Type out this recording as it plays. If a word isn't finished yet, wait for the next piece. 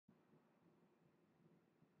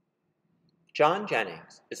John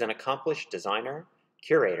Jennings is an accomplished designer,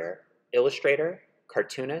 curator, illustrator,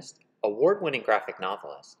 cartoonist, award-winning graphic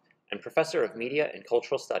novelist, and professor of media and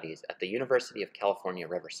cultural studies at the University of California,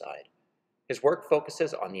 Riverside. His work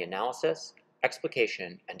focuses on the analysis,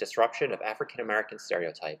 explication, and disruption of African American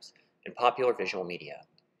stereotypes in popular visual media.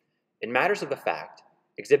 In Matters of the Fact,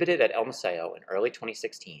 exhibited at El Museo in early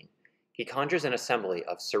 2016, he conjures an assembly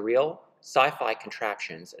of surreal, sci-fi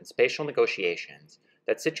contraptions and spatial negotiations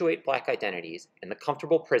that situate Black identities in the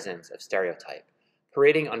comfortable prisons of stereotype,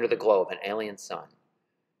 parading under the glow of an alien sun.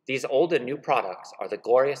 These old and new products are the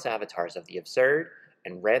glorious avatars of the absurd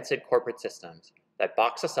and rancid corporate systems that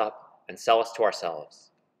box us up and sell us to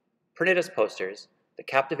ourselves. Printed as posters, the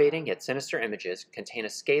captivating yet sinister images contain a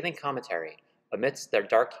scathing commentary amidst their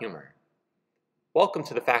dark humor. Welcome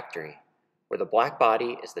to the factory, where the Black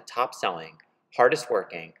body is the top-selling,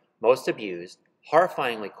 hardest-working, most abused,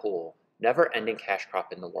 horrifyingly cool, never-ending cash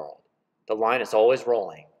crop in the world. The line is always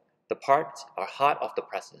rolling. The parts are hot off the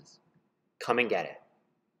presses. Come and get it.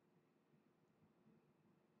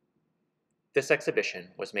 This exhibition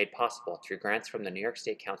was made possible through grants from the New York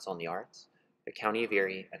State Council on the Arts, the County of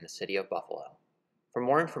Erie, and the City of Buffalo. For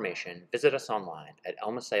more information, visit us online at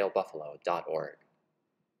elmuseobuffalo.org.